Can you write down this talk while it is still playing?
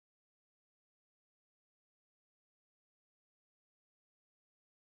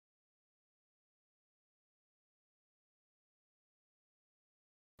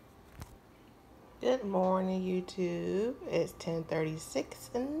Good morning, YouTube. It's 10:36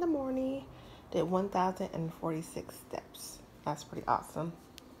 in the morning. Did 1,046 steps. That's pretty awesome.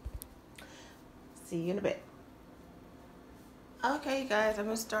 See you in a bit. Okay, guys, I'm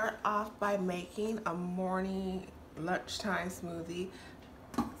gonna start off by making a morning lunchtime smoothie.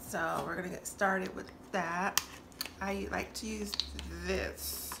 So we're gonna get started with that. I like to use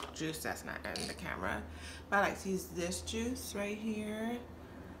this juice that's not in the camera, but I like to use this juice right here.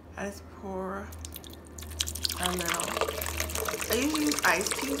 I just pour a little. I usually use ice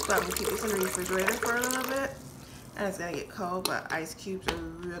cubes, but I'm gonna keep this in the refrigerator for a little bit. And it's gonna get cold, but ice cubes are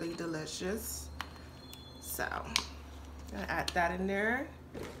really delicious. So, I'm gonna add that in there.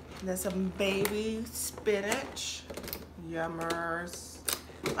 And then some baby spinach. Yummers.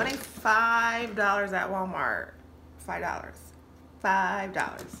 Only $5 at Walmart. $5.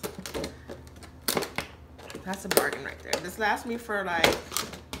 $5. That's a bargain right there. This lasts me for like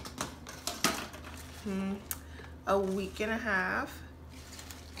a week and a half.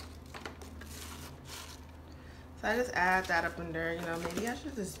 So I just add that up in there. You know, maybe I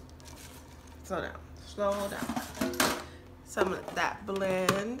should just slow down. Some of that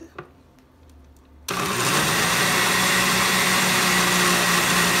blend.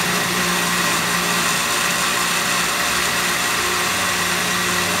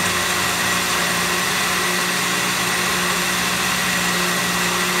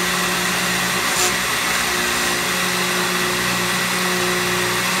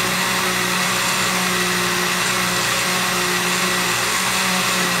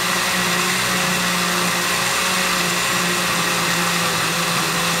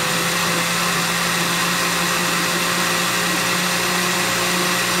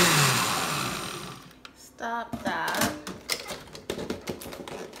 Stop that.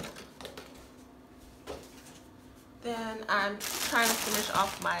 Then I'm trying to finish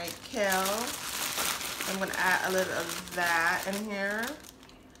off my kale. I'm gonna add a little of that in here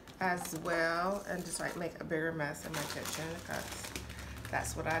as well, and just like make a bigger mess in my kitchen because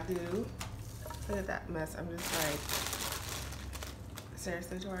that's what I do. Look at that mess. I'm just like,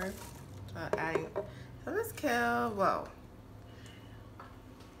 seriously, Tori? Adding so this kale. Whoa,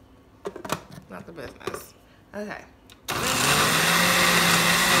 not the business. Okay.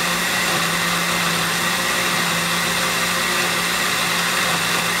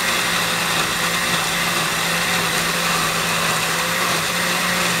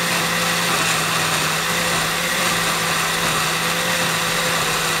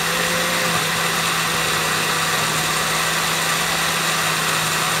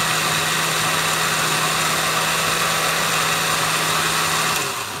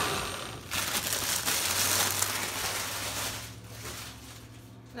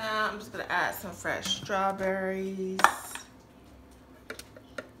 Now I'm just gonna add some fresh strawberries.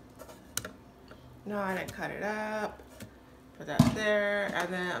 No, I didn't cut it up. Put that there,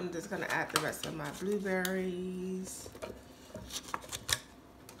 and then I'm just gonna add the rest of my blueberries.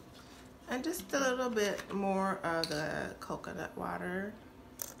 And just a little bit more of the coconut water.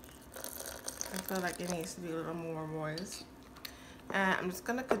 I feel like it needs to be a little more moist. And I'm just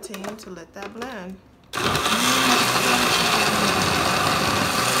gonna continue to let that blend.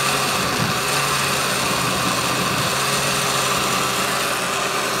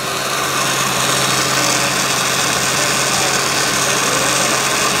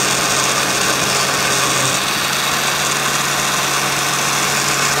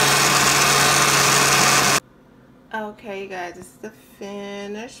 Okay, you guys, this is the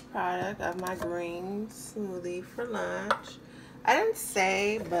finished product of my green smoothie for lunch. I didn't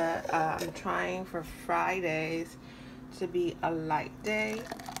say, but I'm trying for Fridays to be a light day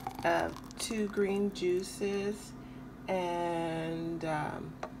of 2 green juices and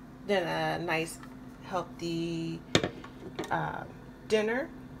then a nice healthy dinner.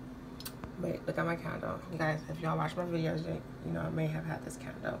 Wait, look at my candle. You guys, if y'all watch my videos, you know I may have had this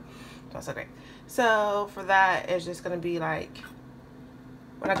candle. That's okay. So for that, it's just gonna be like,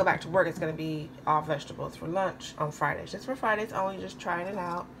 when I go back to work, it's gonna be all vegetables for lunch on Fridays. Just for Fridays only, just trying it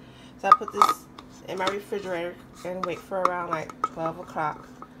out. So I put this in my refrigerator and wait for around like 12 o'clock.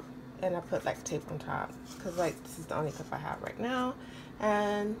 And I put like tape on top, because like this is the only cup I have right now.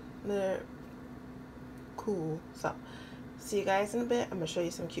 And they're cool. So see you guys in a bit. I'm gonna show you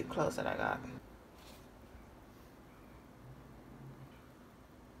some cute clothes that I got.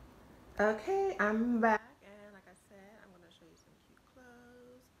 Okay, I'm back, and like I said, I'm gonna show you some cute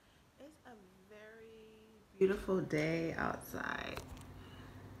clothes. It's a very beautiful day outside.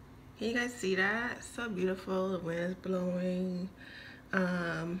 Can you guys see that? So beautiful. The wind is blowing.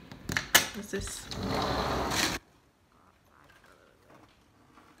 What's this?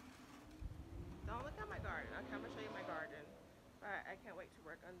 Don't can't wait to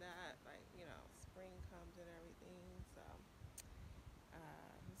work on that. Like, you know, spring comes and everything. So,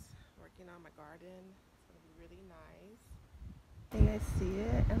 just working on my garden. It's gonna be really nice. Can you guys see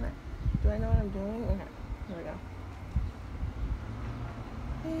it? Do I know what I'm doing? Okay, here we go.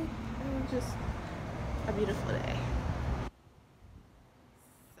 Just a beautiful day.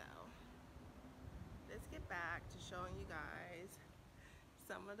 So, let's get back to showing you guys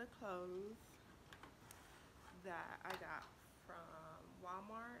some of the clothes that I got from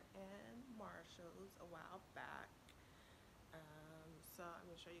Walmart and Marshall's a while back. So I'm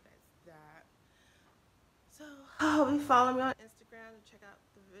gonna show you guys that. So I hope you follow me on Instagram to check out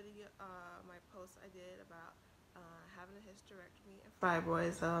the video, my post I did about having a hysterectomy and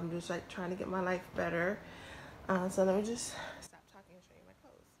fibroids. So I'm just like trying to get my life better. So let me just stop talking and show you my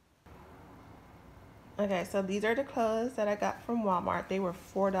clothes. Okay, so these are the clothes that I got from Walmart. They were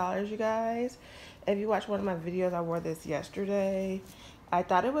 $4, you guys. If you watch one of my videos, I wore this yesterday. I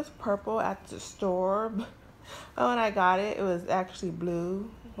thought it was purple at the store, but when I got it, it was actually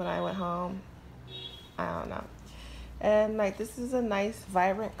blue when I went home. I don't know. And like, this is a nice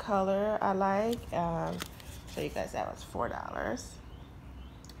vibrant color I like. Show you guys that was $4.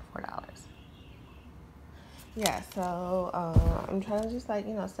 $4. Yeah, so I'm trying to just like,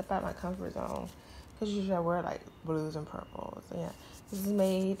 you know, step out my comfort zone. Because usually I wear like blues and purples. So yeah, this is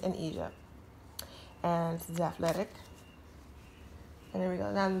made in Egypt. And it's athletic. And there we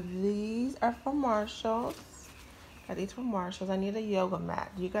go. Now these are from Marshall's. Got these from Marshall's. I need a yoga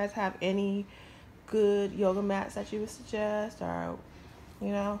mat. Do you guys have any good yoga mats that you would suggest? Or, you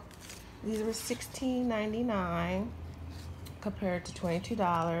know, these were $16.99 compared to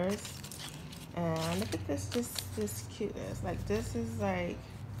 $22. And look at this cuteness. Like, this is like,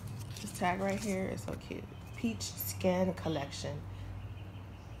 this tag right here is so cute. Peach Skin Collection.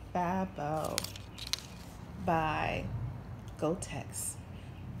 Babo by Gotex.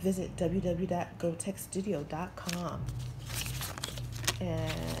 Visit www.gotexstudio.com.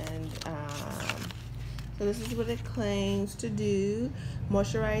 And so this is what it claims to do: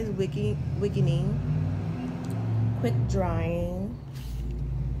 moisturize, wickening, quick drying,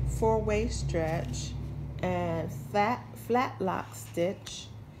 4-way stretch, and flat lock stitch,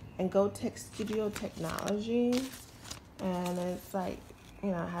 and Gotex Studio technology. And it's like,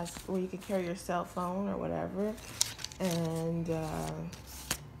 you know, it has where you can carry your cell phone or whatever. And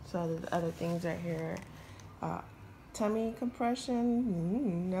so there's other things right here. Tummy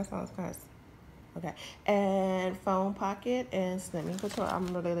compression. That sounds kind of okay. And phone pocket and slimming contour.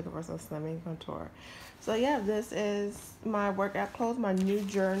 I'm really looking for some slimming contour. So yeah, this is my workout clothes, my new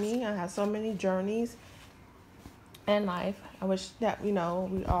journey. I have so many journeys in life. I wish that, you know,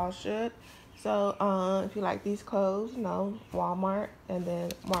 we all should. So if you like these clothes, you know, Walmart and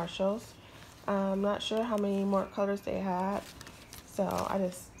then Marshall's. I'm not sure how many more colors they had. So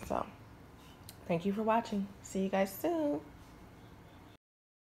thank you for watching. See you guys soon.